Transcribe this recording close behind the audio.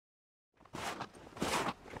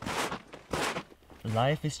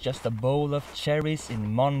Life is just a bowl of cherries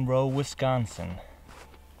in Monroe, Wisconsin.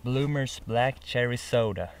 Blumer Black Cherry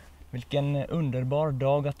Soda. Vilken underbar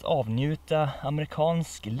dag att avnjuta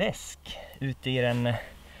amerikansk läsk ute i den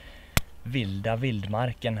vilda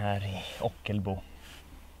vildmarken här i Ockelbo.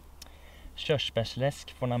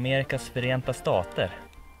 Körsbärsläsk från Amerikas Förenta Stater.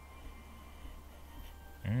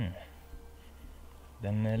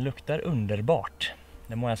 Den luktar underbart,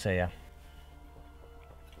 det må jag säga.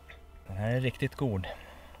 Den här är riktigt god.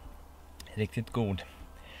 Riktigt god.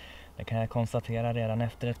 Det kan jag konstatera redan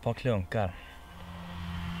efter ett par klunkar.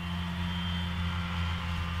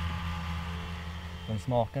 Den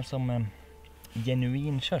smakar som en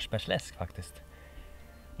genuin körsbärsläsk faktiskt.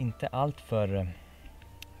 Inte allt för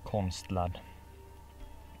konstlad.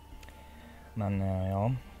 Men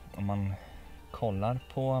ja, om man kollar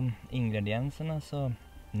på ingredienserna så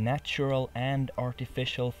natural and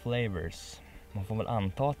artificial flavors. Man får väl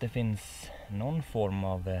anta att det finns någon form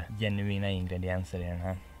av genuina ingredienser i den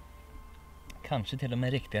här. Kanske till och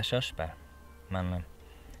med riktiga körsbär. Men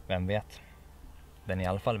vem vet. Den är i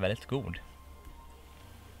alla fall väldigt god.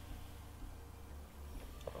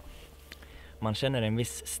 Man känner en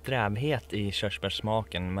viss strävhet i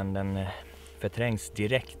körsbärssmaken, men den förträngs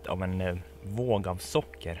direkt av en våg av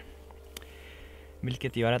socker.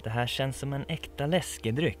 Vilket gör att det här känns som en äkta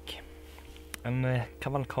läskedryck. En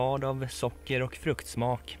kavalkad av socker och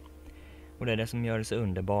fruktsmak. Och det är det som gör det så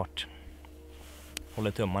underbart.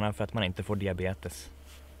 Håller tummarna för att man inte får diabetes.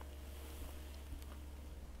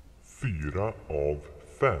 4 av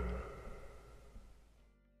 5.